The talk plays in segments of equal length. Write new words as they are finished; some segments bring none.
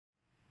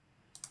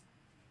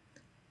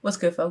What's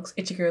good, folks?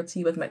 It's your girl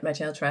T with my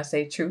channel trying to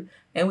stay true,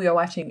 and we are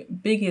watching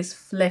Biggest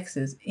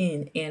Flexes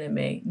in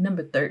Anime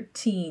number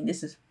 13.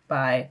 This is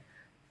by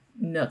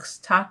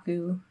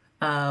Taku.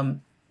 I've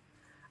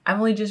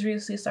only just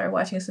recently started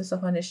watching some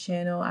stuff on this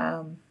channel.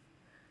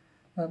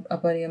 A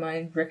buddy of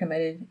mine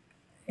recommended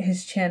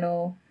his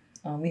channel.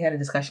 We had a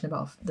discussion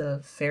about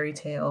the fairy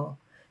tale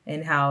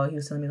and how he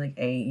was telling me like,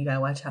 "Hey, you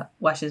gotta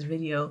watch this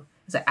video.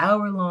 It's an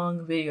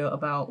hour-long video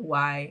about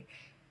why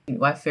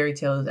fairy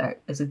tale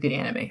is a good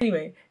anime."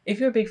 Anyway, if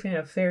you're a big fan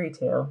of fairy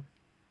tale,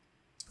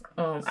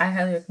 I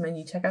highly recommend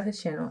you check out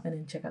his channel and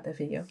then check out that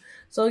video.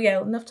 So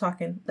yeah, enough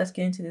talking. Let's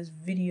get into this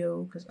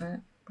video because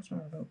where's my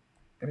remote?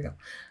 There we go.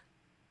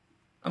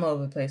 I'm all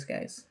over the place,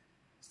 guys.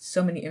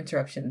 So many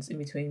interruptions in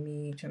between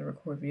me trying to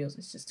record videos.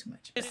 It's just too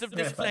much. Of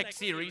this flex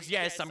series,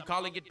 yes, I'm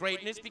calling it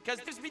greatness because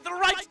it gives me the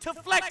right to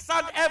flex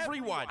on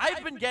everyone.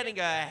 I've been getting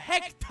a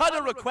heck ton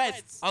of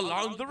requests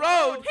along the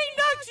road. Hey,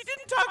 Nux, you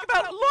didn't talk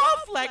about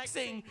law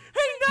flexing.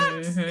 Hey,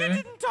 Nux, you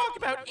didn't talk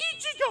about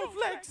Ichigo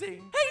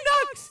flexing. Hey,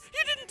 Nux,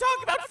 you didn't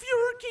talk about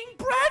Fuhrer King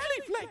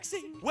Bradley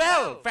flexing.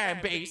 Well,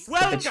 fan base,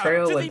 welcome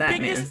to the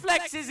biggest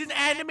flexes in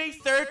Anime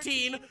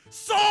 13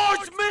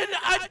 Swordsman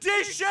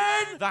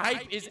Edition. The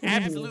hype is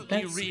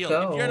absolutely real.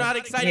 If you're not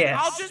excited, yes,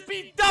 I'll just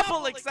be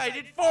double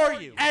excited for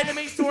you.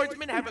 Anime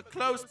swordsmen have a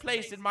close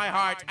place in my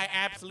heart. I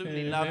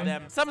absolutely love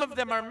them. Some of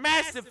them are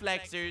massive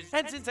flexers,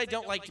 and since I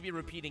don't like to be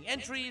repeating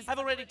entries, I've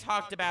already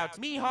talked about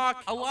Mihawk,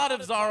 a lot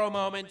of Zoro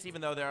moments,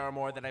 even though there are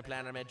more that I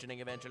plan on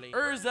mentioning eventually,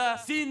 Urza,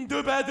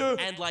 Sindbad,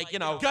 and like, you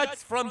know,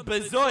 Guts from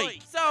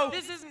Bazoik. So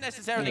this isn't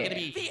necessarily going to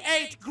be the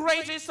 8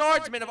 greatest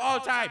swordsmen of all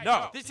time.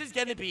 No, this is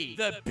going to be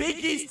the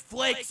biggest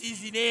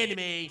flexes in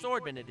anime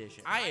Swordman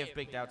Edition. I have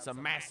picked out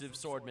some massive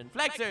swordman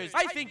flexers.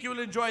 I think you'll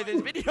enjoy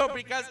this video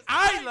because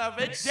I love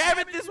it. Damn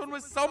it, this one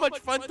was so much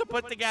fun to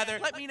put together.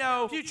 Let me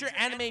know future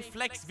anime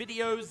flex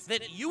videos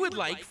that you would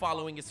like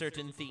following a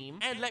certain theme,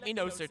 and let me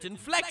know certain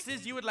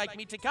flexes you would like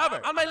me to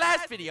cover. On my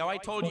last video, I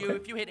told you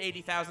if you hit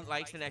 80,000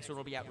 likes, the next one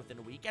will be out within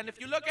a week. And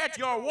if you look at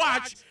your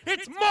watch,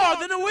 it's more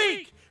than a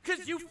week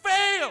because you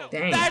failed.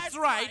 Dang. That's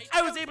right.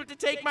 I was able to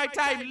take my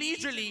time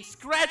leisurely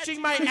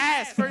scratching my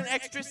ass for an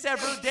extra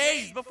several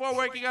days before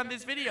working on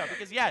this video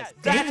because yes,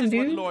 that is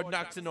what Lord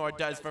Noxanor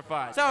does for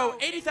fun. So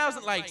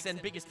 80,000 likes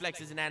and biggest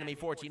flexes in Anime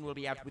 14 will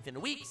be out within a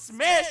week.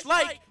 Smash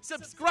like,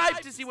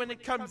 subscribe to see when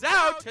it comes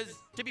out, because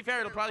to be fair,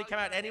 it'll probably come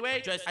out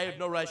anyway. Just I have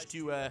no rush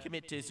to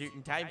commit to a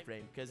certain time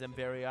frame because I'm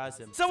very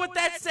awesome. So with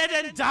that said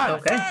and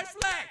done, first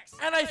flex,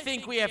 and I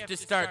think we have to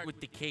start with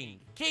the king.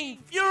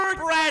 King Fuhrer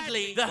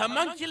Bradley, the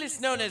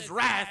homunculus known as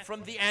Wrath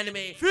from the anime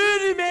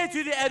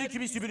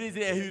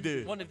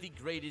one of the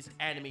greatest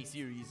anime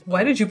series.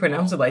 Why did you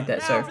pronounce it like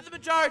that, sir? For the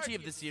majority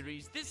of the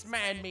series, this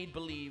man made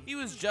believe he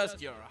was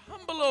just your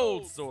humble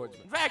old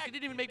swordsman. In fact, he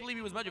didn't even make believe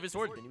he was much of a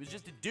swordsman. He was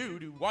just a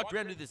dude who walked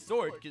around with his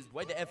sword, because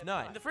why the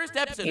F9? In the first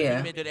episode,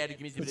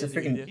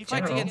 he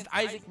fights against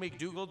Isaac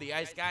McDougal, the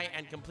ice guy,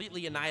 and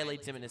completely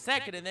annihilates him in a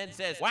second, and then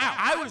says, wow,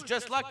 I was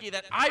just lucky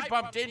that I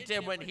bumped into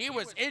him when he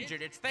was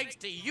injured. It's thanks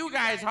to you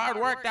guys' hard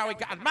work that we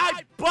got my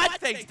butt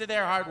thanks to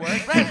their hard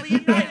work. Bradley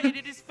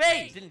annihilated his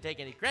face. Didn't take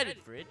any credit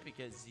for it,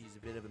 because he's a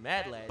bit of a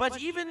mad lad. But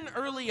even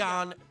early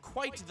on,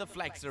 quite the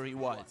flexer he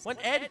was. When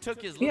Ed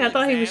took his little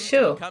exam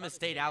to become a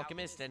state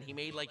alchemist, and he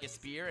made like a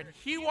spear, and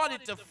he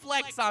wanted to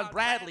flex on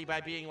Bradley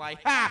by being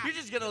like, ha, you're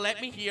just gonna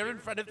let me here in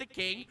front of the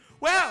king?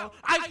 Well,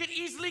 I could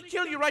easily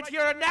kill you right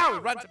here and now. He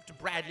runs up to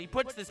Bradley,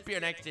 puts the spear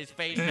next to his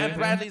face, and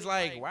Bradley's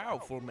like, wow,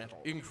 Full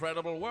Metal,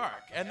 incredible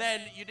work. And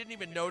then you didn't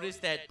even notice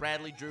that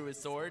Bradley drew his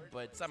sword,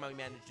 but somehow he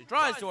managed to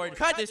draw his sword,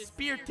 cut the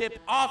spear tip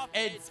off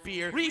Ed's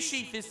spear,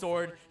 resheath his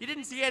sword. You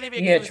didn't see any of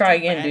it. Yeah, try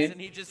again, dude.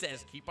 And he just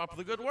says, keep up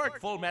the good work,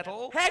 Full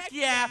Metal. Heck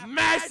yeah,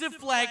 massive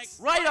flex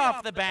right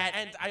off the bat.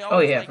 And I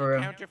always like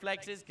counter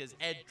flexes because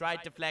Ed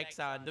tried to flex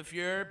on the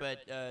Fuhrer, but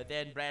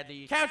then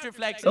Bradley counter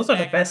flexes. Those are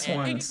the best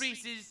ones.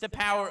 Increases the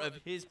power of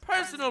his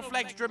personal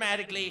flex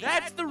dramatically.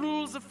 That's the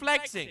rules of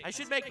flexing. I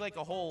should make like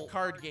a whole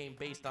card game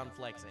based on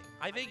flexing.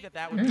 I think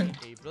that would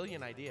be a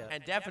brilliant idea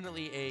and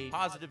definitely a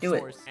positive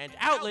source and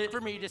outlet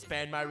for me to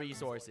spend my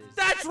resources.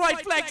 That's right,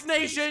 Flex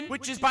Nation,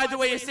 which is by the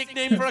way a sick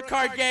name for a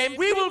card game.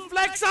 We will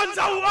flex on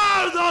the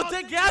world all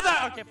together.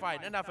 Okay,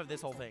 fine. Enough of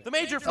this whole thing. The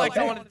major flex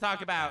I wanted to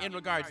talk about in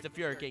regards to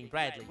Fuhrer King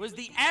Bradley was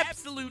the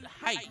absolute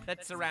hype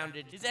that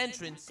surrounded his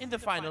entrance in the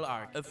final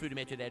arc of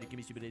Furumeto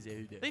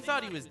Naruto. They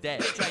thought he was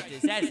dead. They tried to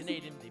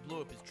assassinate him. They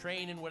blew up his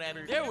train and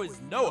whatever. There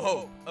was no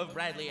hope of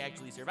Bradley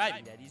actually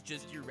surviving that. He's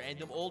just your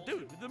random old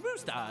dude with a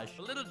mustache.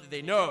 But little did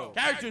they know,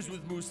 characters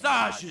with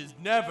mustaches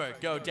never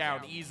go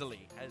down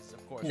easily. As,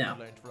 of course, we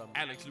learned from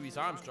Alex Louis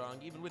Armstrong,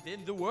 even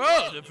within the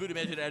world of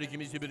Furumeto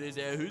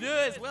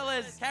Naruto, as well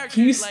as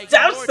characters like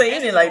stop Lord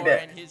saying it like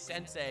that. And his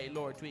sensei,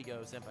 Lord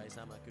Twigo Senpai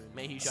Samakun.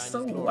 May he shine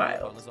So his glory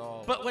wild. upon us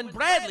all. But when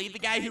Bradley, the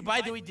guy who, by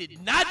the way, did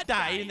not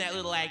die in that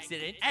little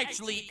accident,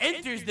 actually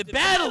enters the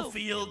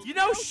battlefield, you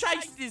know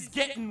Shiest is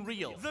getting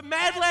real. The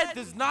mad lad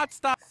does not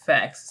stop.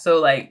 Facts. So,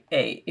 like,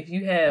 hey, if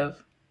you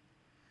have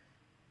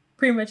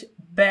pretty much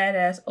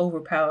badass,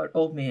 overpowered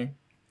old man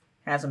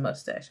has a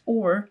mustache,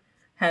 or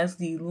has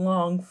the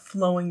long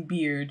flowing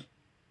beard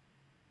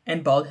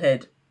and bald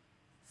head.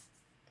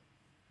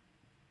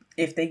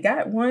 If they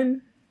got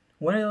one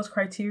of those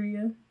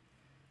criteria,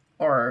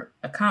 or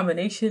a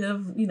combination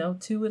of,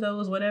 two of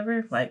those,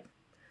 whatever, like,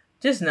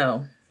 just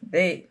know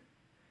they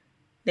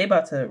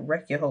about to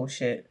wreck your whole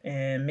shit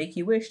and make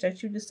you wish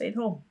that you just stayed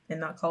home and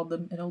not called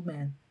them an old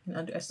man and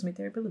underestimate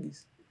their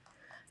abilities.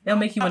 They'll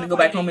make you want to go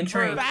back home and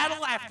train.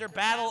 Battle after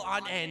battle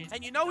on end.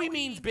 And you know he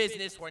means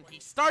business when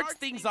he starts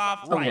things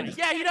off right.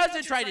 Yeah, he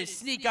doesn't try to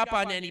sneak up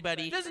on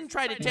anybody. He doesn't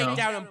try to take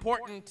down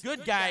important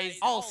good guys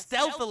all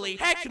stealthily.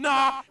 Heck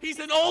nah, he's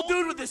an old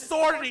dude with a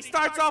sword and he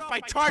starts off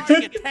by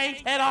charging a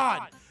tank head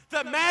on.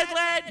 The Mad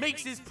Lad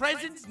makes his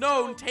presence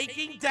known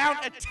taking down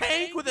a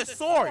tank with a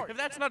sword. If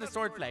that's not a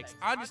sword flex,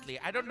 honestly,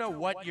 I don't know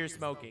what you're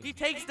smoking. He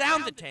takes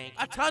down the tank,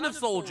 a ton of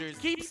soldiers,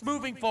 keeps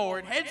moving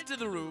forward, heads to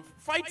the roof,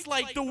 fights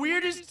like the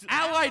weirdest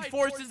allied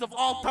forces of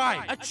all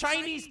time. A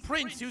Chinese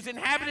prince who's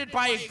inhabited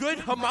by a good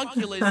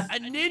homunculus, a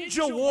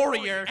ninja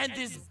warrior, and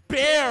this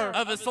bear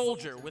of a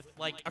soldier with,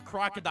 like, a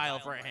crocodile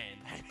for a hand.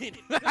 I mean,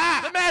 the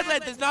Mad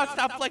Lad does not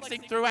stop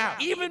flexing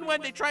throughout. Even when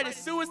they try to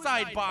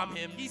suicide bomb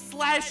him, he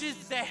slashes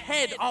the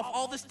head off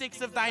all the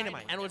sticks of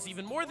dynamite. And what's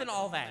even more than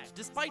all that,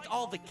 despite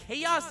all the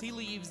chaos he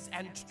leaves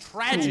and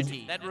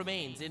tragedy that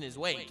remains in his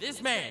wake,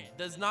 this man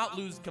does not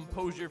lose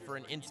composure for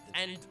an instant.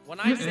 And when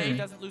I say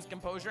doesn't lose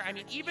composure, I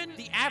mean even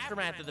the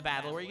aftermath of the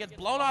battle where he gets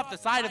blown off the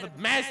side of a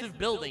massive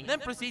building, then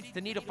proceeds to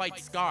need to fight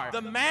Scar.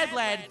 The Mad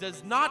Lad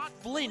does not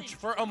flinch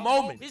for a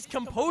moment. His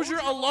composure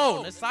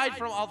alone, aside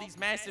from all these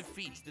massive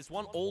feats this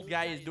one old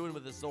guy is doing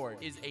with a sword,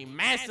 is a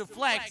massive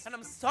flex, and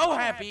I'm so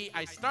happy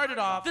I started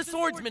off the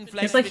swordsman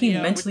flex. It's like he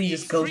mentally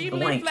just goes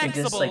blank and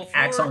just like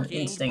acts on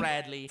instinct.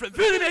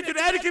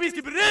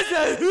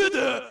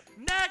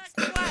 Next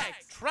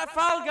flex,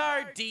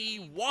 Trafalgar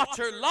D.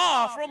 Water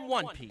Law from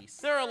One Piece.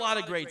 There are a lot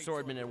of great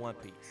swordmen in One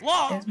Piece.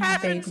 Law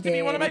happens to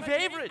be one of my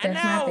favorites. And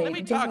now let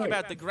me talk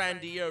about the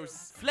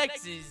grandiose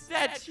flexes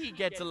that he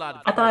gets a lot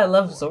of. I thought I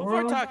loved Zoro.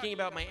 Before talking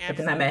about my but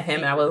then I met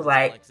him and I was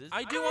like, flexes,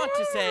 I do want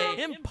to say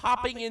him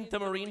popping into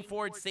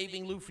Marineford,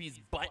 saving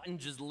Luffy's butt and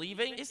just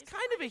leaving is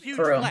kind of a huge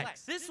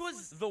flex. This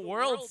was the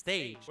world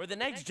stage where the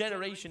next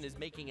generation is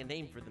making a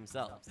name for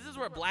themselves. This is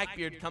where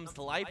Blackbeard comes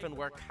to life and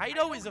where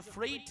Kaido is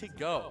afraid to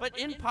go. But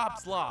in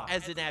Pop's Law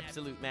as an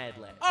absolute Mad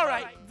Lad.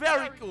 Alright,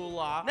 very cool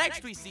Law.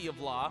 Next we see of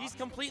Law, he's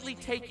completely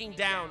taking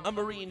down a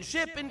Marine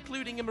ship,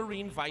 including a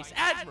Marine Vice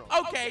Admiral.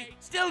 Okay,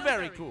 still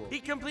very cool. He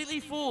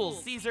completely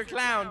fools Caesar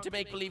Clown to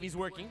make believe he's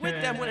working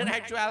with them when in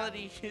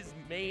actuality his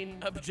main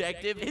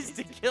objective is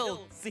to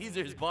kill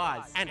Caesar's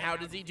boss. And how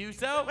does he do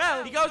so?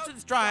 Well, he goes to the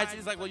Straw Hats and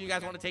he's like, well, you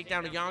guys want to take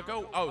down a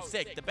Yonko? Oh,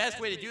 sick. The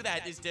best way to do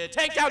that is to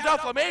take down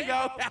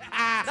Doflamingo.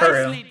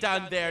 Nicely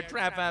done there,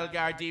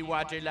 Trafalgar D.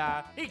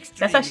 Waterlaw.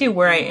 That's actually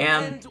where I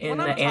am in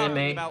the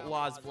anime. About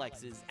Law's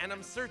flexes, and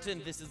I'm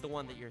certain this is the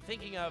one that you're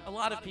thinking of. A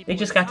lot of people they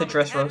just got to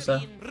dress Rosa.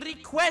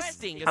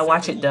 Requesting I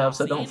watch it dub,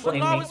 so don't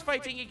flame me. Law was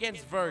fighting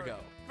against Virgo.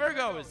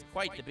 Virgo is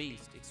quite the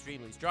beast,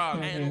 extremely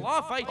strong, and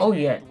Law fights. Oh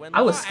yeah, when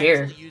I was Law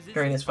scared uses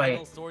during his this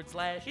fight. Sword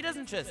slash, he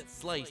doesn't just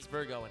slice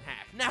Virgo in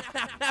half.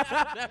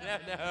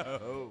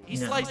 No. He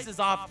slices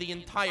off the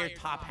entire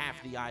top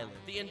half of the island,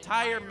 the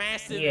entire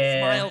massive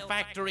Smile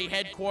Factory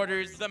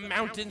headquarters, the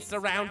mountains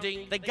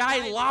surrounding. The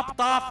guy lopped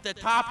off the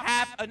top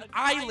half an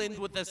island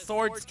with a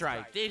sword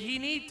strike. Did he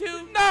need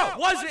to? No.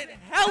 Was it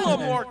hella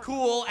more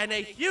cool and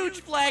a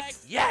huge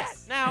flex?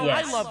 Yes. Now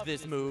I love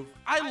this move.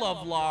 I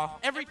love Law.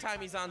 Every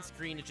time he's on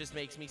screen, it just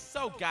makes me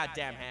so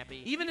goddamn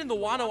happy. Even in the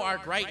Wano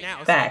arc right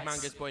now,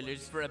 manga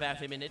spoilers for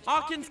about a minute,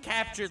 Hawkins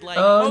captured like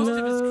most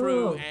of his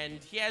crew,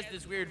 and he has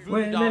this weird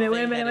voodoo doll thing.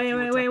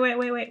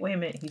 Wait a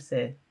minute. He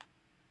said,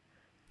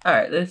 all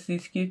right, let's see,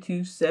 skip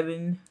to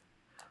 7:48.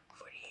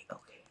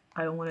 Okay,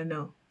 I don't want to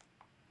know.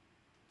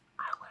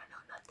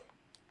 Nothing.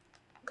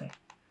 Okay,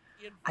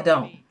 I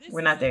don't.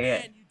 We're not there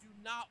yet.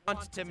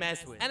 Want to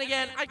mess with. And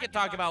again, I could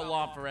talk about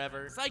Law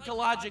forever.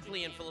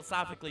 Psychologically and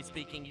philosophically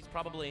speaking, he's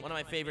probably one of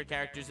my favorite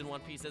characters in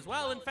One Piece as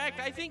well. In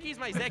fact, I think he's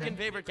my second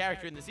favorite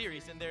character in the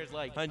series, and there's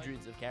like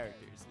hundreds of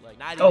characters. Like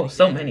not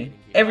so many.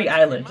 Every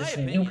island, just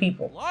new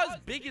people. Law's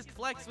biggest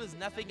flex was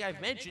nothing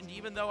I've mentioned,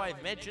 even though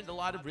I've mentioned a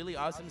lot of really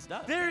awesome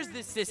stuff. There's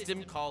this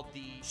system called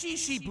the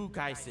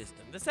Shishibukai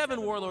system, the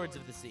 7 warlords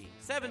of the sea.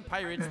 7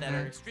 pirates that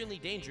are extremely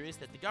dangerous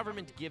that the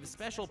government gives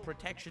special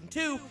protection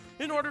to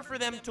in order for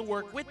them to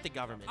work with the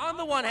government. On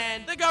the one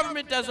hand, the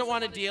government doesn't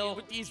want to deal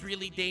with these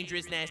really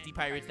dangerous, nasty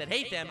pirates that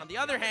hate them. On the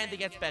other hand, they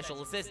get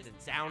special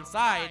assistance.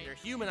 Downside, they're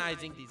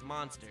humanizing these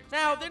monsters.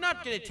 Now, they're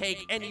not going to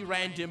take any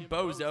random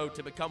bozo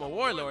to become a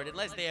warlord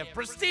unless they have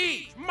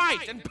prestige,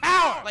 might, and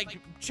power, like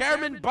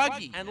Chairman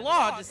Buggy. And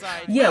Law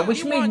decides,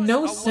 which made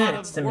no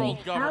sense to me.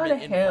 How the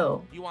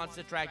hell? He wants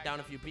to track down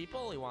a few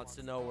people. He wants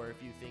to know where a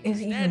few things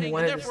is are standing,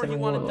 and therefore he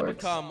wanted to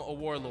become a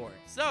warlord.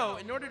 So,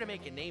 in order to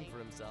make a name for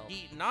himself,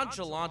 he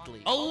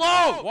nonchalantly,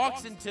 alone,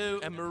 walks into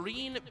a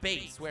Marine main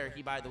base, where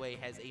he, by the way,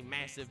 has a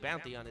massive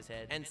bounty on his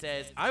head, and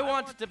says, I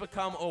want to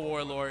become a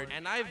warlord,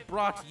 and I've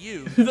brought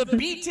you the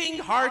beating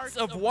hearts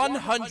of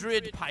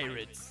 100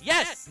 pirates.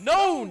 Yes,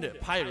 known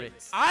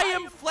pirates. I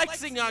am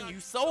flexing on you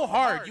so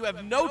hard, you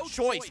have no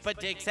choice but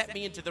to accept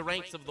me into the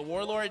ranks of the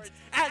warlords,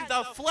 and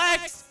the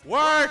flex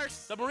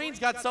works! The Marines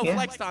got so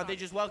flexed on, they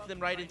just welcomed him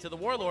right into the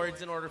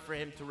warlords in order for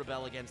him to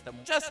rebel against them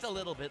just a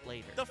little bit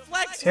later. The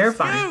flex was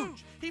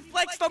huge! He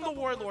flexed on the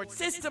warlord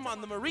system,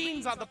 on the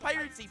Marines, on the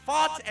pirates he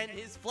fought, and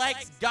his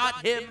flex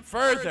got him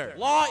further.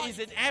 Law is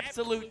an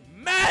absolute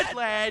mad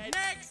lad.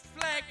 Next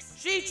flex,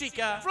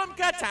 Shichika from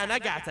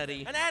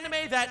Katanagatari, an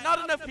anime that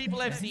not enough people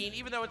have seen,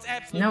 even though it's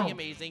absolutely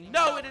amazing.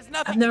 No, it has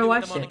nothing to do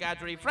with the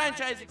Monogatari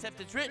franchise, except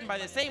it's written by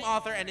the same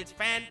author, and it's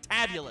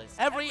fantabulous.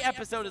 Every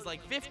episode is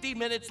like 50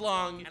 minutes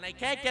long, and I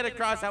can't get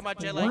across how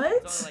much I like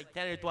it. It's only like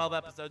 10 or 12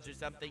 episodes or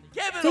something.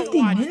 Give it a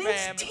watch,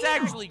 fam. It's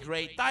actually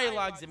great.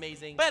 Dialogue's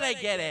amazing, but I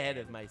get ahead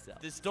of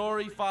myself. The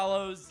story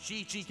follows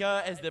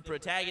Shichika as the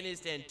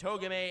protagonist and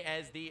Togame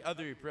as the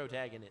other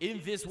protagonist.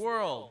 In this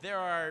world, there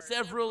are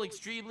several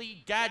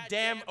extremely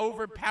goddamn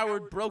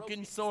overpowered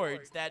broken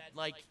swords that,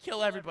 like,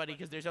 kill everybody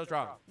because they're so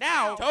strong.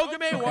 Now,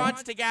 Togame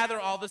wants to gather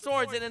all the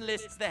swords and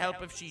enlists the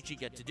help of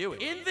Shichika to do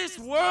it. In this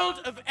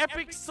world of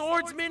epic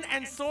swordsmen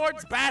and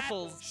swords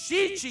battles,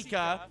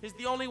 Shichika is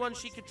the only one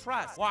she could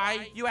trust.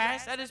 Why, you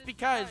ask? That is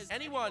because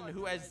anyone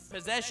who has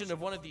possession of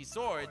one of these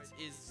swords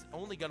is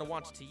only going to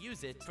want to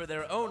use it for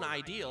their own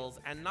ideals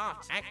and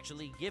not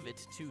actually give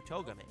it to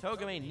Togame.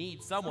 Togame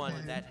needs someone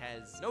that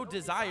has no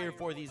desire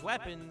for these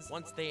weapons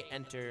once they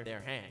enter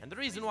their hand. And the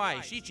reason why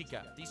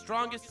Shichika, the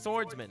strongest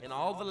swordsman in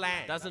all the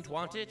land, doesn't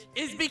want it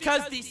is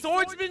because the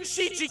swordsman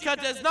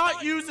Shichika does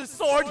not use a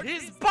sword.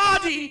 His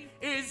body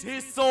is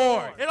his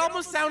sword. It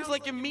almost sounds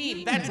like a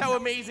meme. That's how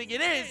amazing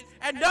it is.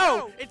 And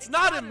no, it's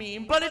not a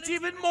meme, but it's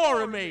even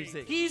more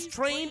amazing. He's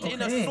trained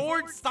in a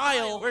sword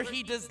style where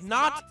he does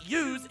not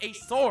use a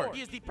sword.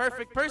 He is the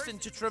perfect person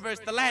to traverse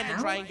the land and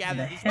try and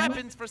gather these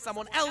weapons for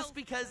someone else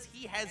because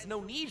he has no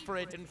need for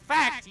it. In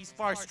fact, he's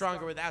far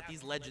stronger without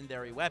these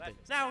legendary weapons.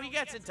 Now, he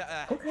gets into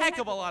a heck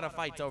of a lot of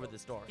fights over the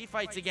story. He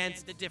fights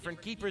against the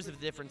different keepers of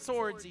the different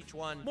swords, each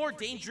one more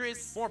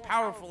dangerous, more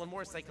powerful, and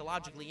more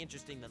psychologically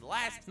interesting than the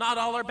last. Not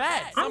all are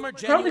bad. Some are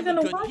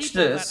genuinely good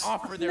people that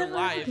offer their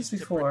lives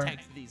to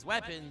protect these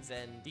weapons,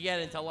 and you get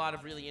into a lot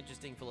of really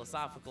interesting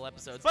philosophical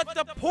episodes. But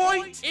the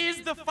point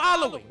is the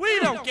following. We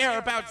don't care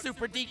about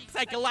super deep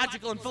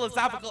psychological and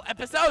philosophical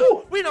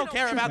episodes. We don't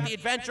care about the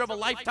adventure of a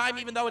lifetime,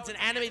 even though it's an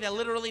anime that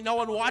literally no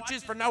one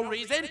watches for no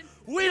reason.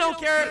 We don't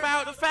care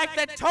about the fact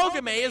that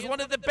Togame is one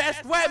of the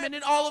best women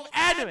in all of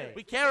anime.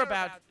 We care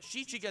about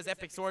Shichika's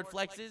epic sword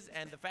flexes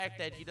and the fact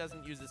that he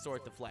doesn't use his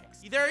sword to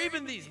flex. There are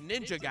even these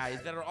ninja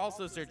guys that are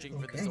also searching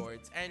for the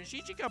swords, and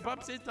Shichika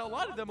bumps into a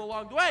lot of them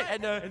along the way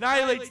and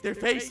annihilates their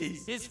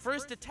faces. His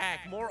first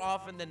attack, more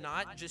often than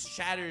not, just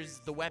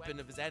shatters the weapon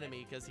of his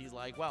enemy because he's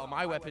like, well,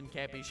 my weapon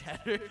can't be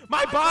shattered.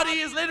 My body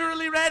is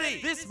literally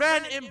ready. This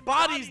man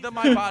embodies the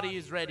my body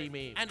is ready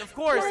meme. And of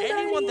course,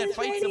 anyone that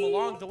fights him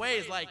along the way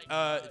is like,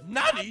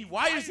 Nani,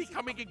 why is he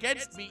coming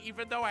against me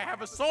even though I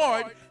have a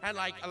sword and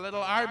like a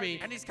little army,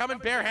 and he's coming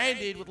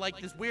barehanded with like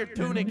this weird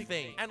tunic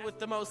thing, and with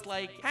the most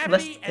like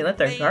happy and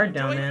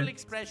joyful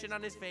expression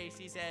on his face,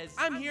 he says,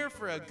 I'm here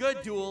for a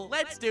good duel,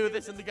 let's do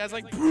this, and the guy's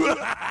like,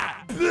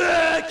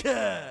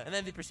 and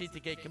then they proceed to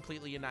get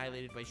completely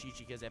annihilated by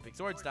Shichika's epic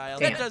sword style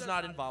that does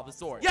not involve a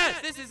sword.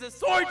 Yes, this is a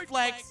sword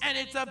flex, and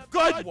it's a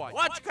good one.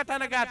 Watch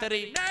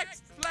Katanagatari.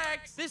 Next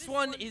flex. This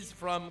one is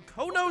from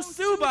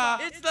Konosuba.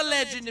 It's the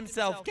legend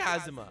himself,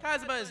 Kazuma.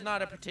 Kazuma is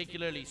not a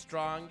particularly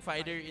strong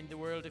fighter in the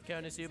world of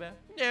Konosuba.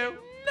 No,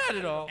 not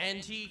at all. And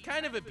he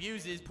kind of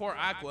abuses poor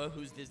Aqua,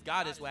 who's this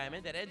goddess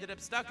woman that ended up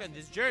stuck on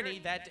this journey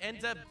that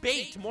ends up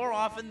bait more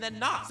often than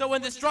not. So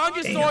when the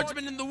strongest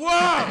swordsman in the world,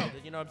 and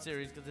you know I'm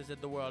serious because I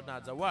said the world,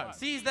 not the world,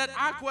 sees that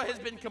Aqua has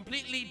been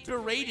completely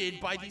berated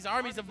by these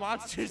armies of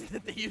monsters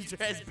that they use her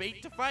as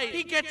bait to fight,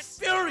 he gets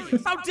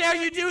furious. How dare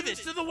you do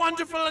this to the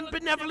wonderful and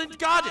benevolent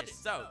goddess?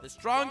 So the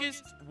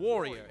strongest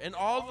warrior in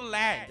all the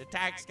land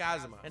attacks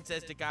Kazuma and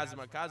says to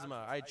Kazuma,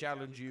 Kazuma, I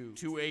challenge you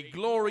to a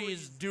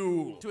glorious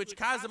duel. To which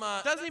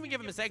Kazuma doesn't even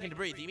give him a second to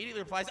breathe. He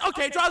immediately replies,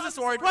 okay, draws a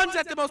sword, runs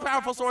at the most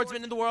powerful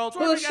swordsman in the world.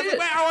 Swordsman guy's like,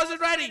 wait, I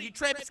wasn't ready. He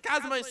trips.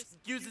 Kazuma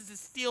uses his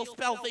steel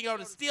spell thing out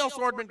to steal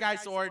Swordman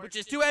guy's sword, which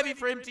is too heavy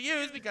for him to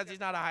use because he's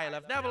not a high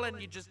enough level, and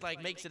he just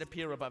like makes it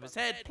appear above his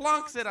head,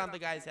 plonks it on the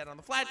guy's head on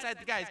the flat side.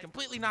 The guy is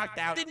completely knocked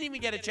out, didn't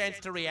even get a chance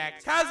to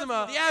react.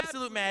 Kazuma, the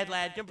absolute mad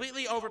lad,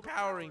 completely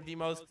overpowering the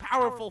most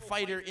powerful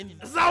fighter in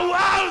the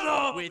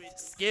world with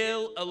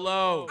skill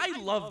alone. I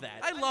love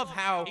that. I love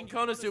how in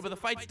Konosuba the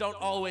fights don't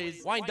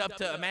always wind up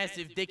to a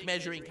massive dick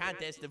measuring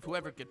contest of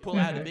whoever could pull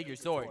out a bigger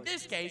sword. In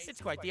this case,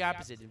 it's quite the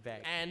opposite, in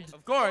fact. And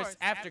of course,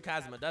 after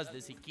Kazuma does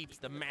this, he keeps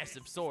the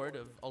massive sword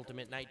of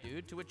Ultimate Night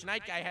Dude, to which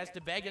Night Guy has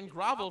to beg and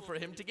grovel for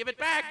him to give it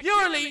back,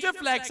 purely to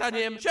flex on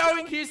him,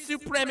 showing his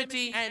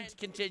supremacy, and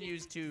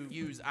continues to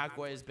use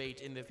Aqua as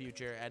bait in the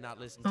future and not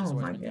listen to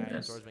Swordsman Guy.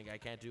 And Swordsman Guy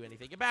can't do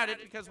anything about it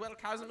because, well,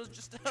 Kazuma's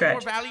just a Trash.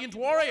 more valiant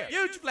warrior.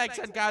 Huge flex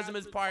on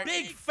Kazuma's part.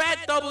 Big fat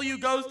W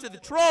goes to the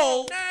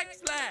troll.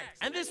 Next flex.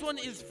 And this one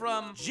is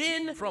from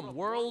Jin from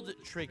World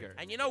Trigger.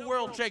 And you know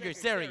World Trigger's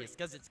serious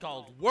because it's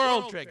called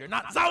World Trigger,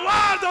 not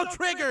Zawado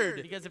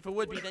Triggered. Because if it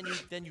would be,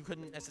 then you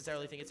couldn't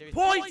necessarily think it's serious.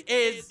 Point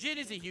is, Jin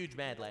is a huge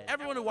mad lad.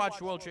 Everyone who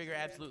watched World Trigger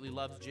absolutely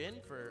loves Jin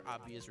for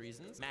obvious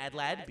reasons. Mad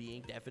lad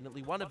being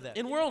definitely one of them.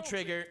 In World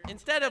Trigger,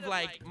 instead of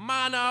like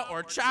mana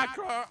or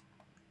chakra,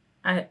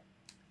 I'm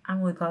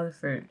only pausing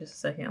for just a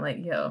second. Like,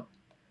 yo,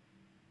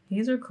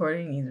 he's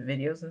recording these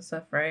videos and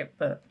stuff, right?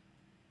 But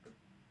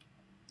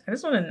I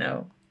just want to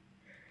know,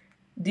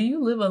 do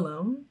you live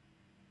alone?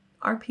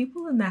 Are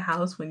people in the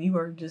house when you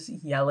are just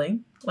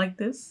yelling like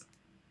this?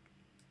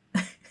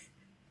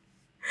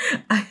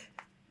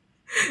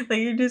 Like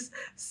you're just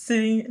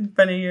sitting in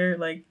front of your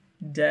like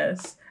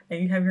desk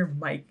and you have your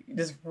mic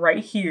just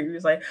right here.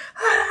 It's like,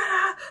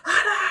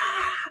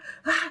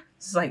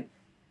 it's like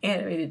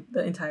animated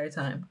the entire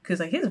time. Because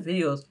like his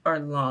videos are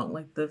long.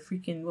 Like the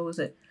freaking, what was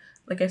it?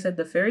 Like I said,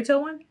 the fairy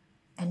tale one,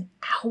 an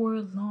hour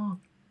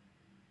long.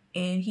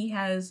 And he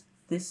has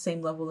this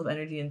same level of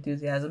energy and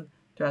enthusiasm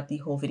throughout the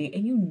whole video.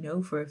 And you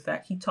know for a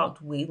fact he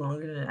talked way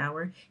longer than an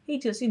hour. He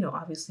just,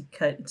 obviously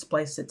cut and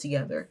spliced it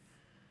together.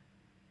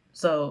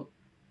 So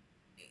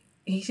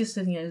he's just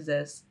sitting at his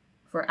desk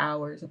for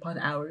hours upon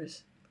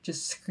hours,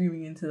 just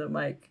screaming into the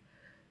mic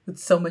with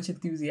so much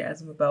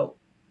enthusiasm about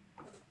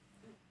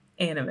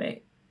anime.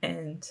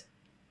 And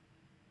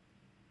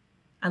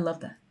I love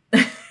that.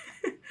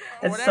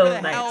 It's whatever so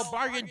the nice. hell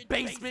bargain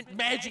basement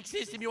magic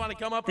system you want to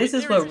come up This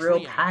with. is There what real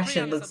Triana.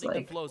 passion Triana's looks something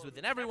like. that flows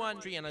within everyone.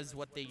 Triana is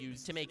what they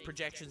use to make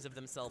projections of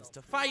themselves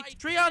to fight.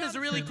 Triana is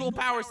a really cool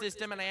power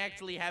system, and I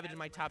actually have it in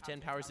my top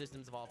 10 power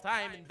systems of all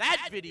time. In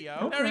that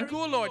video, very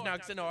cool, Lord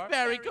Noxanor.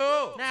 Very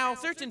cool. Now,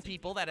 certain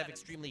people that have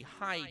extremely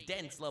high,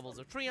 dense levels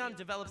of Trion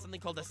develop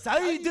something called a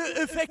side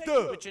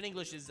effector, which in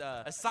English is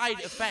a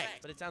side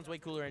effect, but it sounds way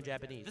cooler in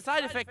Japanese. The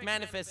side effect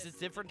manifests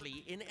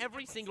differently in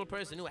every single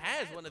person who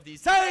has one of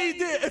these side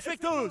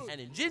effectors. And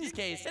in Jin's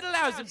case, it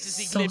allows him to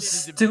see So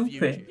glimpses of the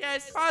future. stupid.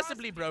 Yes,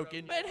 possibly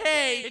broken, but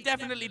hey, it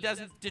definitely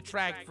doesn't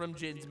detract from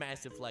Jin's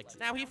massive flex.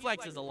 Now, he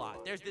flexes a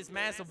lot. There's this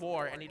massive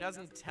war, and he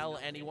doesn't tell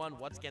anyone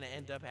what's gonna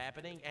end up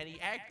happening, and he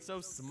acts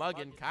so smug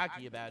and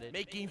cocky about it,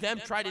 making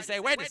them try to say,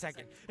 wait a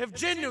second, if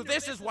Jin knew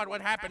this is what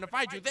would happen if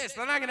I do this,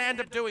 then I'm gonna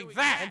end up doing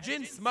that. And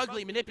Jin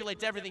smugly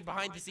manipulates everything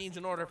behind the scenes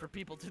in order for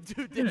people to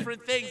do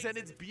different things, and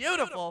it's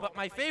beautiful. But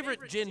my favorite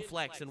Jin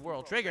flex in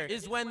World Trigger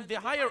is when the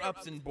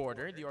higher-ups in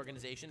Border, the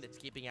organization that's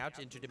keeping out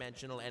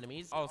interdimensional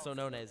enemies, also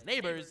known as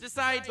neighbors,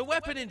 decide the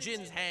weapon in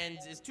Jin's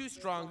hands is too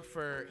strong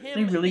for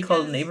him. They really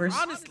call them because, neighbors?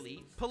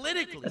 honestly,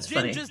 politically, That's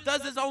Jin funny. just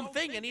does his own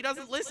thing and he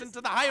doesn't listen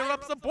to the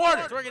higher-ups of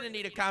Border. So we're gonna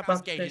need to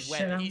confiscate his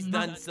weapon. He's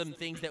done some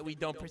things that we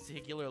don't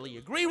particularly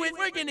agree with.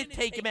 We're gonna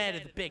take him out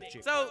of the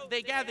picture. So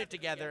they gather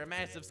together a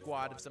massive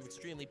squad of some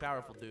extremely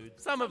powerful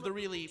dudes, some of the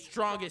really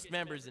strongest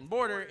members in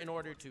Border, in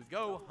order to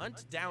go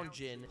hunt down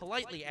Jin,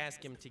 politely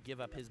ask him to give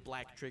up his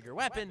black trigger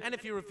weapon, and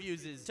if he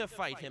refuses, to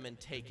fight him and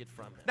take it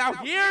from him. Now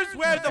here's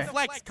where the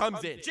flex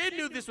comes in. Jin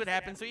knew this would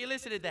happen, so he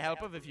enlisted the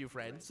help of a few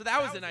friends. So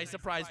that was a nice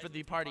surprise for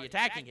the party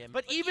attacking him.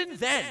 But even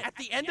then, at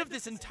the end of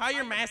this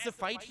entire massive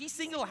fight, he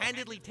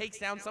single-handedly takes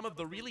down some of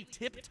the really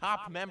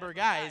tip-top member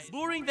guys,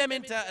 luring them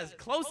into a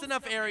close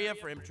enough area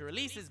for him to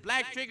release his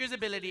black trigger's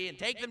ability and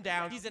take them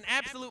down. He's an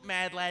absolute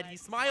mad lad. He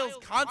smiles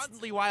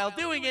constantly while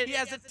doing it. He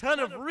has a ton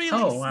of really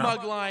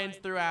smug lines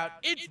throughout.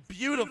 It's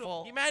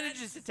beautiful. He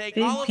manages to take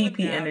all of them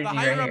down. The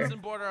higher-ups in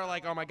Border are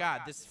like, oh my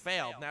god, this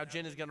failed. Now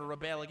Jin is gonna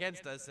rebel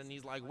against us, and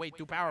he's like way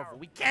too powerful.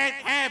 We can't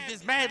have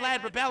this mad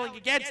lad rebelling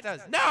against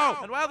us. No!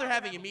 And while they're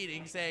having a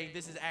meeting saying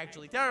this is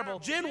actually terrible,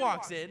 Jin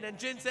walks in, and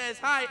Jin says,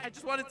 hi, I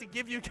just wanted to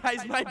give you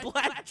guys my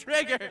black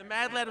trigger. The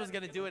mad lad was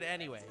gonna do it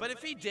anyway. But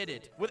if he did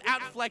it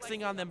without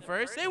flexing on them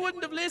first, they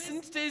wouldn't have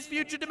listened to his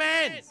future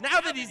demands.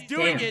 Now that he's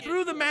doing it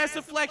through the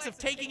massive flex of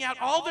taking out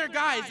all their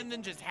guys and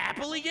then just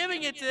happily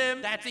giving it to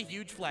them, that's a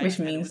huge flex. Which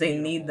means they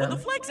need them. Well,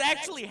 the flex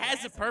actually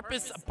has a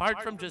purpose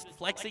apart from just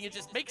flexing. It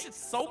just makes it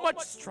so much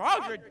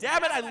stronger.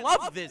 Damn it, I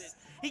love this.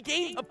 He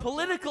gained a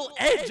political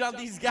edge on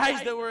these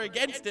guys that were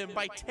against him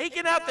by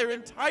taking out their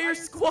entire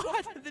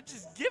squad and then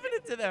just giving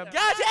it to them.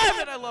 God damn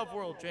it, I love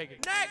World Trigger.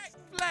 Next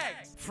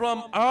flex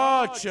from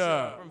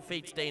Archer from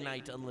Fate's Day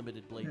Night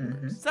Unlimited Blade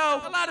Works. So,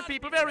 a lot of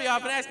people very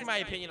often ask me my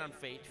opinion on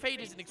Fate. Fate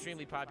is an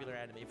extremely popular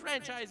anime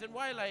franchise, and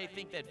while I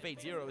think that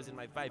Fate Zero is in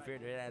my 5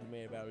 favorite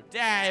anime about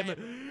time,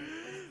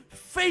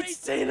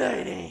 Fate's Day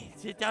Night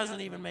ain't. It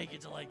doesn't even make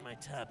it to like my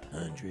top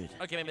 100.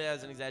 Okay, maybe that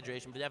was an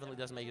exaggeration, but definitely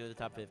doesn't make it to the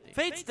top 50.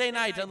 Fate's Day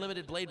Night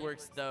Unlimited Blade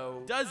Works,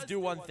 though, does do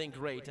one thing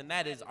great, and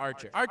that is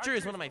Archer. Archer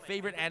is one of my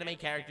favorite anime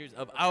characters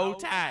of all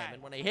time,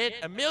 and when I hit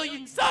 1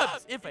 million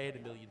subs, if I hit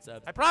 1 million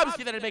subs, I promise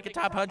you that I'd make a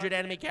top 100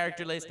 anime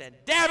character list, and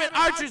damn it,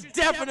 Archer's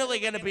definitely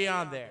gonna be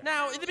on there.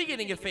 Now, in the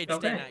beginning of Fate's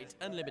Day Night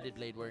Unlimited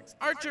Blade Works,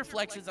 Archer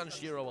flexes on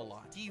Shiro a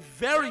lot. He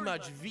very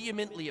much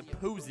vehemently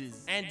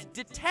opposes and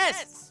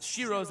detests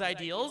Shiro's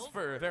ideals, skills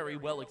for very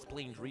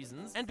well-explained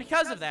reasons. And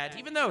because of that,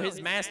 even though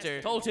his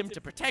master told him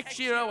to protect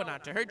Shiro and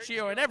not to hurt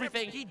Shiro and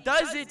everything, he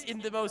does it in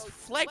the most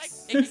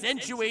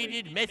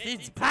flex-accentuated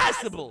methods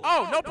possible.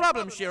 Oh, no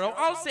problem, Shiro.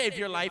 I'll save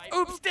your life.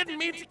 Oops, didn't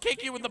mean to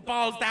kick you in the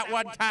balls that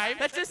one time.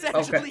 That's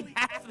essentially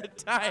half the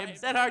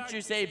times that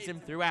Archer saves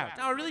him throughout.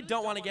 Now, I really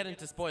don't want to get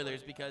into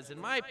spoilers because, in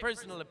my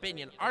personal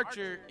opinion,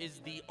 Archer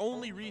is the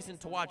only reason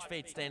to watch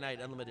Fate Stay Night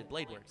Unlimited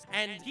Blade Works.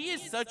 And he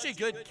is such a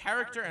good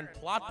character and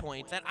plot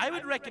point that I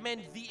would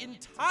recommend the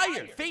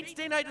entire Fate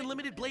Stay Night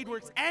Unlimited Blade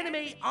Works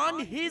anime on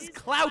his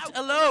clout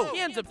alone. He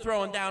ends up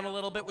throwing down a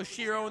little bit with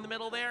Shiro in the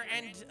middle there,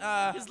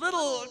 and his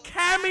little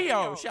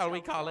cameo, shall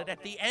we call it,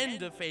 at the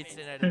end of Fate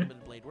Stay Night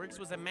Unlimited Blade Works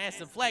was a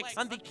massive flex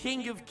on the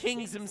King of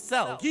Kings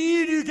himself,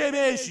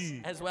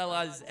 as well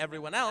as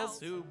everyone else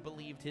who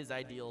believed his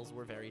ideals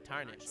were very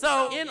tarnished.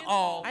 So, in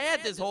all, I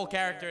had this whole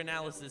character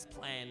analysis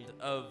planned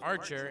of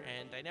Archer,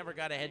 and I never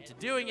got ahead to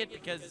doing it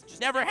because it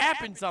just never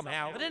happened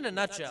somehow. But in a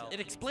nutshell, it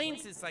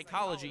explains his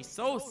psychology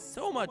so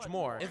much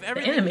more. If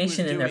everything the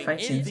animation he was in their doing fight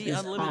in scenes the is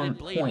Unlimited on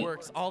Blade point.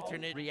 Works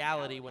alternate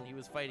reality when he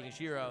was fighting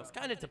Shiro, it's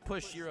kind of to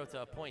push Shiro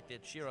to a point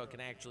that Shiro can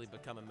actually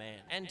become a man.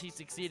 And he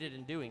succeeded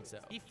in doing so.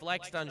 He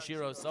flexed on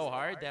Shiro so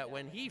hard that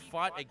when he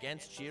fought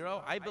against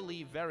Shiro, I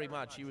believe very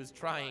much he was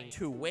trying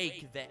to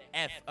wake the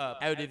F up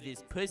out of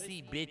this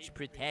pussy bitch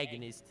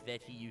protagonist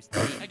that he used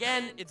to be.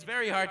 Again, it's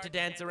very hard to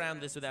dance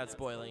around this without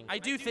spoiling. I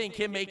do think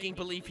him making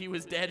believe he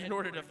was dead in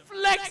order to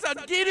flex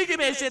on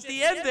Gilgamesh at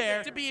the end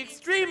there to be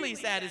extremely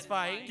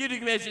satisfying.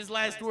 Gilgamesh's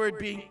last word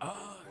being,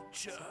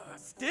 Archer,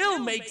 still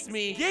makes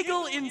me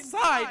giggle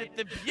inside at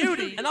the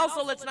beauty. And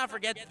also, let's not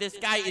forget that this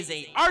guy is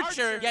a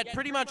archer, yet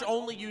pretty much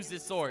only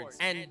uses swords.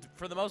 And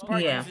for the most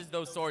part, uses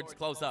those swords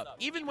close up.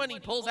 Even when he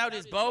pulls out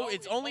his bow,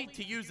 it's only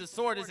to use the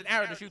sword as an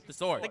arrow to shoot the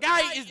sword. The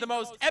guy is the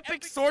most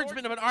epic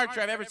swordsman of an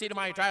archer I've ever seen in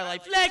my entire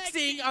life,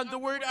 flexing on the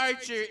word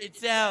archer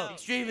itself.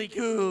 Extremely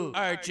cool.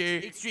 Archer,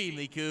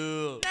 extremely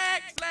cool.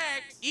 Flex,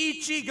 flex.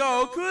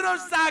 Ichigo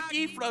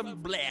Kurosaki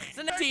from Blech.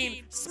 So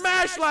 19,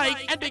 smash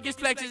like, and biggest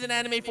flexes in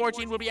anime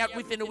 14 will be out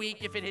within a week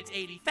if it hits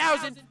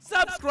 80,000.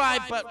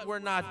 Subscribe, but we're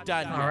not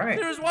done yet. Right.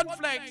 There is one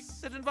flex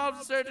that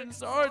involves a certain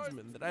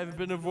swordsman that I've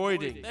been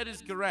avoiding. That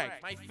is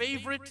correct. My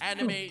favorite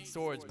anime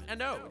swordsman. And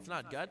no, it's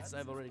not Guts.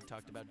 I've already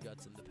talked about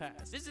Guts in the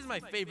past. This is my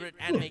favorite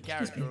anime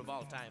character of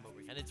all time over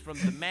here. And it's from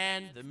the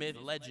man, the myth,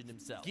 legend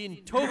himself.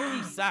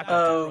 Gintoki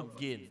Sakata from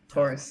Gin. Of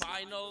course.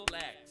 Final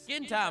flex.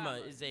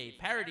 Gintama is a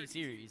parody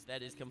series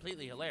that is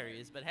completely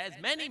hilarious, but has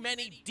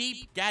many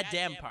deep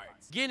goddamn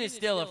parts. Gin is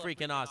still a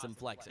freaking awesome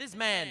flexer. This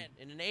man,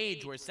 in an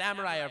age where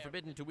samurai are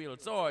forbidden to wield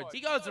swords,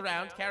 he goes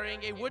around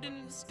carrying a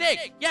wooden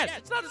stick. Yes,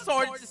 it's not a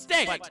sword, it's a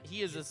stick. But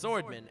he is a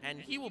swordman, and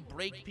he will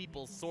break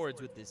people's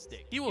swords with this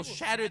stick. He will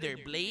shatter their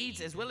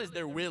blades as well as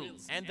their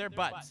wills and their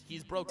butts.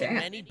 He's broken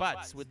many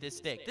butts with this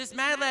stick. This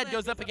mad lad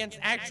goes up against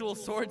actual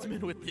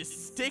swordsmen with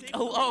this stick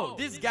alone.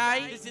 This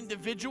guy, this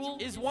individual,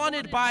 is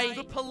wanted by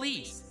the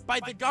police, by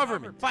the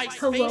government, by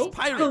space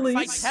pirates,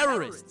 by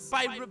terrorists,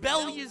 by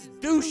rebellious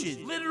douches.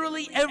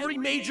 Literally every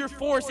major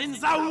force in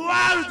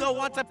the world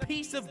wants a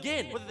piece of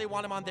Gin, whether they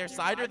want him on their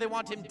side or they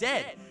want him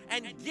dead.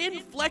 And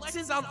Gin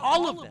flexes on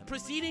all of them,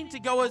 proceeding to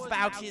go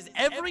about his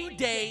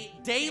everyday,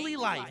 daily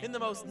life in the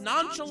most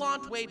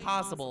nonchalant way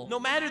possible, no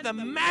matter the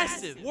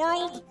massive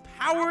world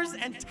powers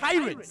and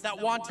tyrants that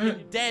want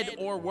him dead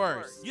or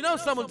worse. You know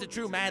someone's a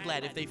true mad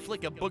lad if they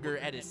flick a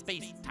booger at a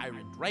space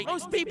tyrant, right?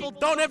 Most people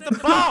don't have the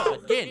ball,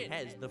 but Gin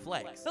has the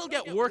flex. He'll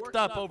get worked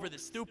up over the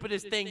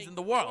stupidest things in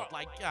the world,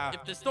 like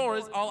if the store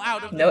is all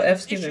out of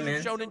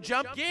Shonen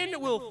Jump,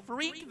 Gin will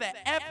freak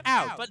the F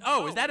out. But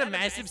oh, is that a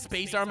massive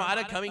space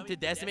armada coming to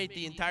decimate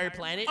the entire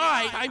planet?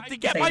 Alright, time to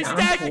get my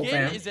stack.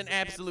 Gin is an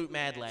absolute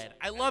mad lad.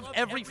 I love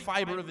every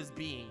fiber of his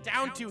being,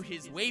 down to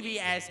his wavy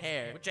ass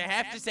hair, which I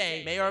have to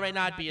say may or may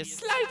not be a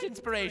slight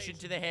inspiration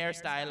to the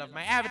hairstyle of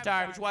my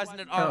avatar, which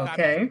wasn't at all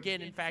copied from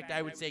Gin. In fact,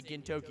 I would say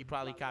Gintoki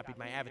probably copied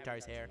my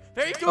avatar's hair.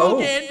 Very cool,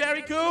 Gin,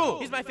 very cool.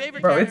 He's my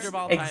favorite character of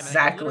all time.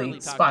 Exactly,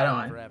 spot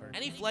on. Forever.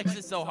 And he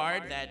flexes so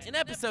hard that in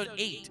episode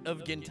 8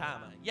 of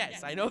Gintama,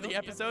 yes, I know the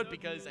episode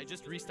because I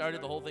just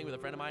restarted the whole thing with a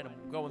friend of mine.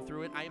 I'm going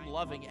through it. I am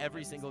loving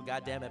every single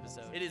goddamn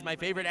episode. It is my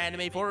favorite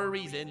anime for a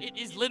reason. It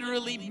is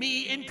literally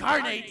me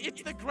incarnate.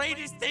 It's the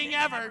greatest thing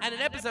ever. And in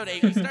episode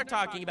 8, we start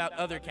talking about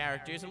other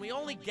characters, and we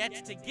only get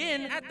to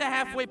Gin at the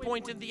halfway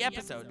point in the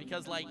episode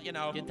because, like, you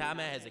know,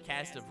 Gintama has a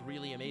cast of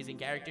really amazing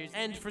characters,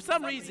 and for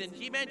some reason,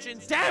 he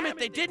mentions, damn it,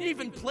 they didn't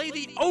even play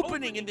the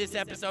opening in this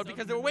episode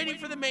because they were waiting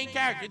for the main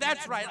character.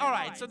 That's right. All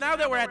right, so now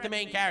that we're at the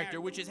main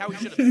character, which is how we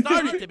should have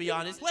started, to be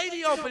honest, play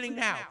the opening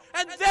now.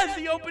 And then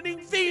the opening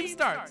theme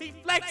starts. He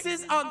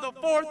flexes on the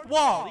fourth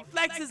wall. He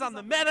flexes on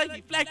the meta.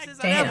 He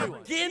flexes on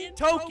everyone.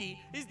 Gintoki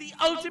is the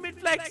ultimate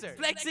flexer.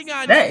 Flexing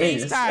on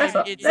space time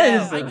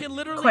itself. I can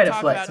literally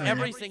talk about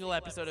every single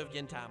episode of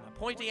Gintama,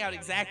 pointing out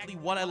exactly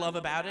what I love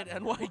about it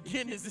and why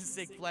Gin is a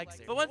sick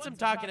flexer. But once I'm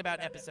talking about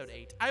episode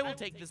 8, I will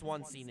take this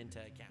one scene into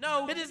account.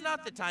 No, it is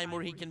not the time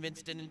where he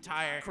convinced an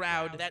entire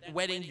crowd that that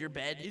wetting your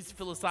bed is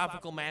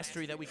philosophical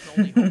mastery that we can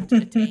only hope to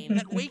attain.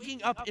 That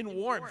waking up in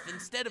warmth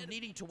instead of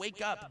needing to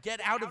wake up, get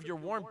out of your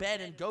warm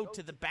bed and go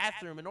to the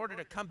bathroom in order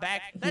to come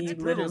back. That's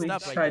brutal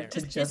stuff right there.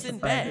 Just piss in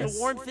bed. The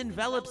warmth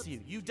envelops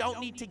you. You don't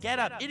need to get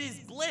up. It is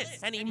bliss.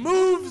 And he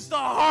moves the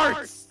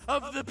hearts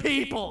of the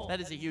people.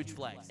 That is a huge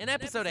flex. In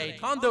episode 8,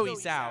 Kondo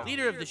Isao,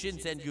 leader of the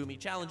Shinsengumi,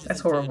 challenges him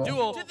to a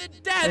duel to the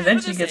death and then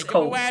for she the gets sake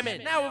cold. of a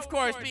woman. Now, of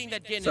course, being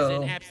that Gin is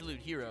an absolute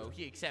hero,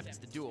 he accepts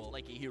the duel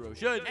like a hero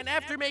should. And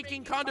after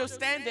making Kondo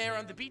stand there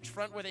on the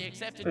beachfront where they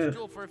accepted the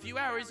duel for a few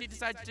hours, he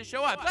decides to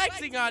show up,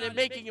 flexing on him,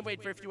 making him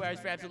wait for a few hours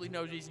for absolutely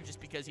no reason, just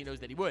because he knows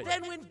that he would.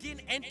 Then when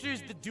Gin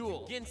enters the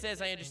duel, Gin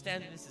says, "I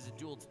understand that this is a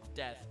duel to the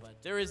death,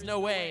 but there is no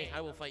way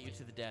I will fight you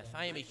to the death.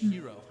 I am a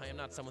hero. I am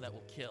not someone that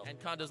will kill." And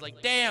Kondo's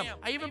like, "Damn,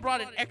 I even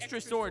brought an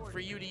extra sword for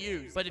you to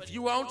use. But if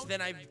you won't,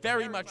 then I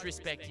very much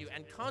respect you."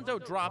 And Kondo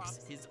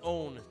drops his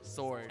own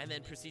sword and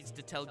then proceeds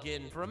to tell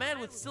Gin, "For a man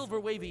with silver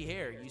wavy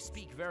hair, you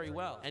speak very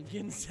well." And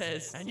Gin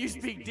says, "And you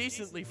speak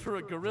decently for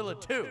a gorilla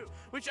too,"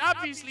 which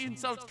obviously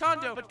insults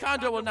Kondo, but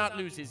Kondo will not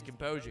lose his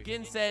composure.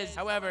 Gin says,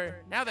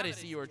 "However, now that I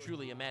see you are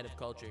truly a man of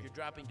culture, you're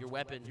dropping your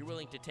weapon, you're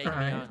willing to take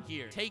me on.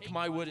 Here, take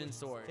my wooden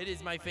sword. It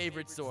is my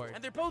favorite sword."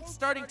 And they're both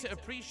starting to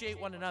appreciate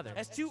one another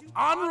as two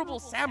honorable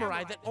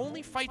samurai that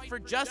only fight for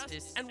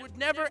justice and would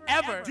never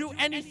ever do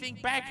anything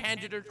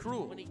backhanded or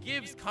cruel. When he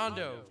gives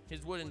Kondo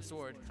his wooden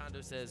sword,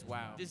 Kondo says,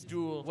 "Wow, this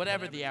duel,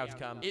 whatever the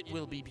outcome, it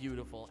will be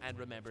beautiful and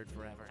remembered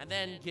forever." And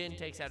then Gin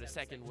takes out a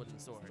second wooden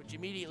sword, which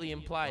immediately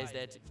implies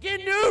that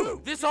Gin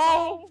knew this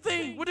whole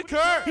thing would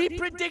occur. He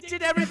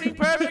predicted everything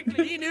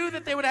perfectly. He knew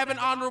that they would have an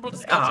honorable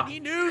discussion. He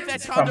knew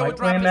that Kondo would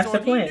drop his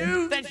sword. He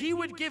knew that he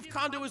would give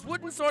Kondo his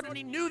wooden sword, and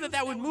he knew that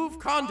that would move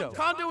Kondo.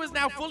 Kondo is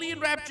now fully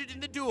enraptured in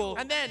the duel,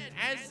 and then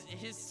as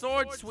his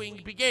sword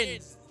swing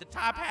begins, the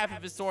top half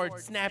of his sword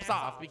snaps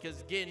off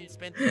because Gin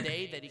spent the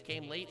day that he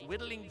came late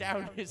whittling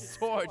down his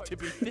sword to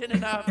be thin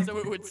enough so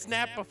it would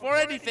snap before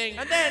anything.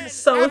 And then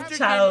after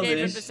Gin gave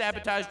him the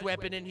sabotaged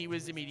weapon and he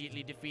was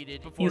immediately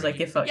defeated, before he was like,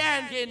 "Get fucked,"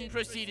 Gin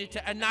proceeded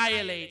to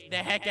annihilate the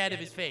heck out of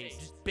his face,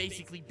 just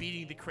basically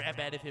beating the crap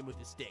out of him with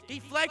a stick. He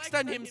flexed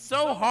on him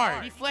so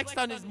hard. He flexed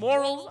on his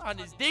morals, on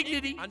his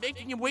dignity, on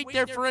making him wait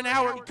there for an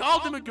hour. He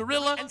called him a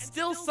gorilla, and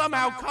still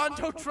somehow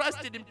Kondo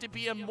trusted him to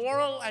be a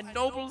moral and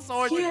noble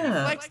swordsman. He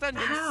flexed on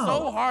him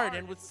so hard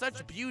and with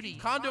such beauty.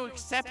 Kondo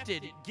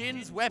accepted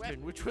Gin's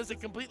weapon, which was a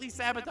completely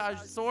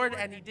sabotaged sword,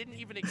 and he didn't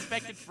even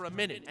expect it for a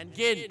minute. And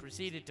Gin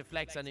proceeded to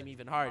flex on him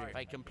even harder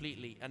by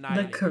completely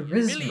annihilating him,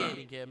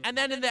 humiliating him. And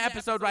then in the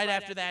episode right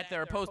after that,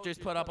 there are posters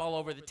put up all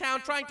over the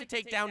town trying to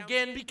take down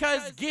Gin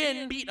because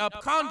Gin beat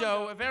up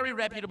Kondo, a very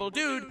reputable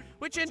dude,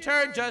 which in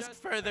turn just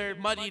further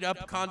muddied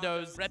up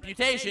Kondo's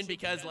reputation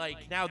because,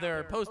 like, now there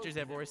are posters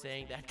everywhere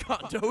saying that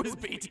Kondo is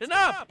beaten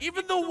up.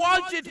 Even the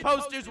wanted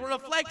posters were a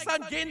flex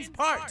on Gin's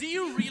part. Do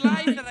you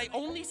realize that I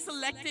only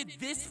selected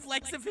this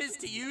flex of his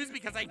to use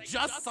because I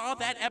just saw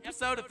that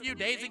episode a few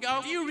days ago?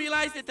 Do you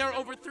realize that there are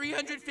over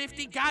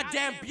 350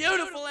 goddamn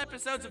beautiful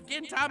episodes of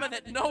Gintama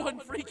that no one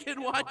freaking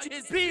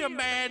watches? Be a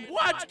man,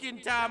 watch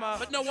Gintama.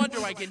 But no wonder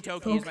why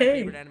Gintoki is my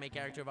favorite anime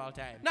character of all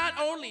time. Not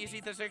only is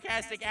he the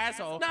sarcastic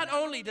asshole, not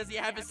only does he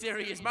have his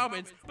serious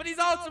moments, but he's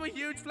also a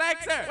huge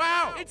flexer.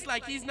 Wow, it's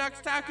like he's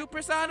Nux Taku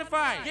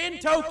personified.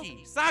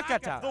 Gintoki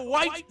Sakata, the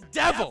White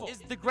Devil, is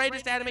the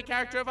greatest anime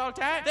character of all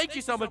time. Thank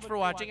you so much for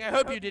watching. I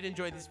hope you did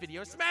enjoy this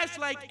video. Smash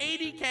like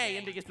 80K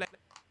and biggest flex.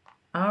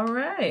 All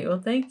right.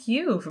 Well, thank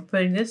you for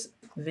putting this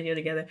video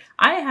together.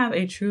 I have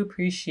a true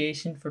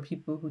appreciation for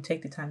people who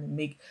take the time to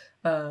make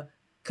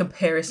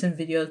comparison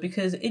videos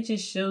because it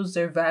just shows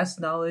their vast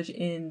knowledge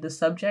in the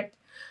subject.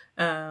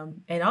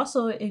 And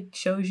also it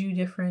shows you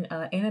different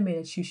anime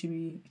that you should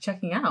be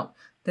checking out.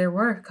 There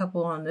were a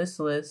couple on this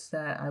list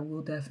that I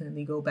will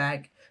definitely go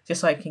back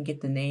just so I can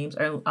get the names.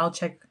 Or I'll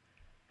check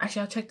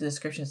the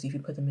description, see if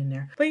you put them in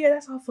there. But yeah,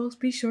 that's all, folks.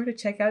 Be sure to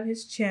check out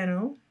his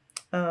channel.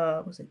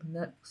 Was it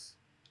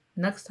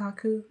Nux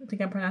Taku? I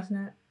think I'm pronouncing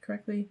that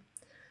correctly.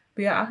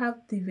 But yeah, I'll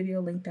have the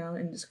video linked down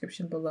in the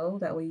description below.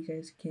 That way you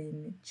guys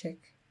can check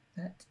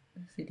that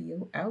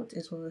video out,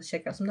 as well as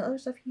check out some of the other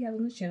stuff he has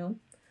on his channel.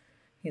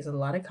 He has a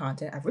lot of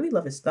content. I really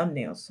love his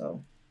thumbnails,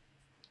 so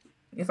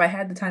if I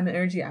had the time and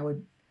energy, I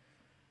would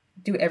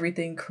do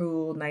everything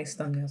cool, nice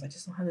thumbnails. I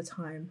just don't have the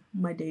time.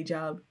 My day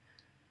job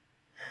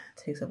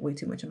takes up way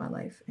too much of my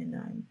life, and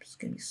I'm just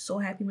gonna be so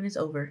happy when it's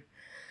over.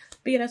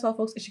 But yeah, that's all,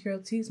 folks. It's your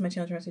girl T. It's my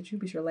channel, Trust.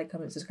 Be sure to like,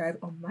 comment, subscribe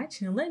on my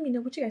channel. Let me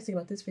know what you guys think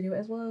about this video,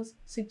 as well as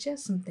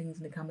suggest some things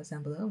in the comments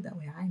down below. That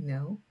way I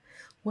know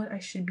what I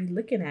should be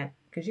looking at,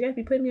 because you guys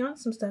be putting me on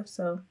some stuff,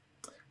 so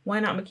why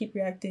not? I'm gonna keep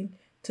reacting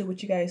to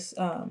what you guys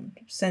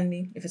send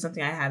me. If it's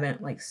something I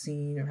haven't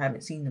seen or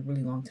haven't seen in a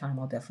really long time,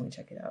 I'll definitely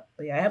check it out.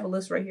 But yeah, I have a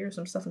list right here,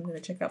 some stuff I'm gonna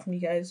check out from you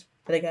guys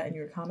that I got in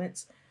your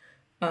comments.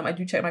 I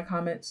do check my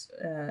comments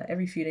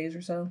every few days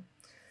or so.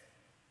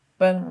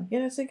 But yeah,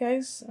 that's it,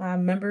 guys.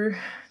 Remember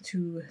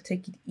to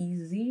take it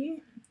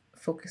easy,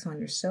 focus on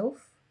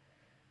yourself,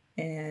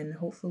 and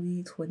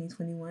hopefully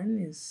 2021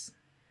 is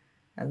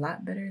a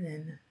lot better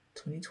than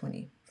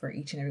 2020 for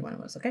each and every one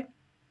of us, okay?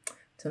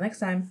 Till next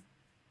time,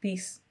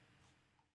 peace.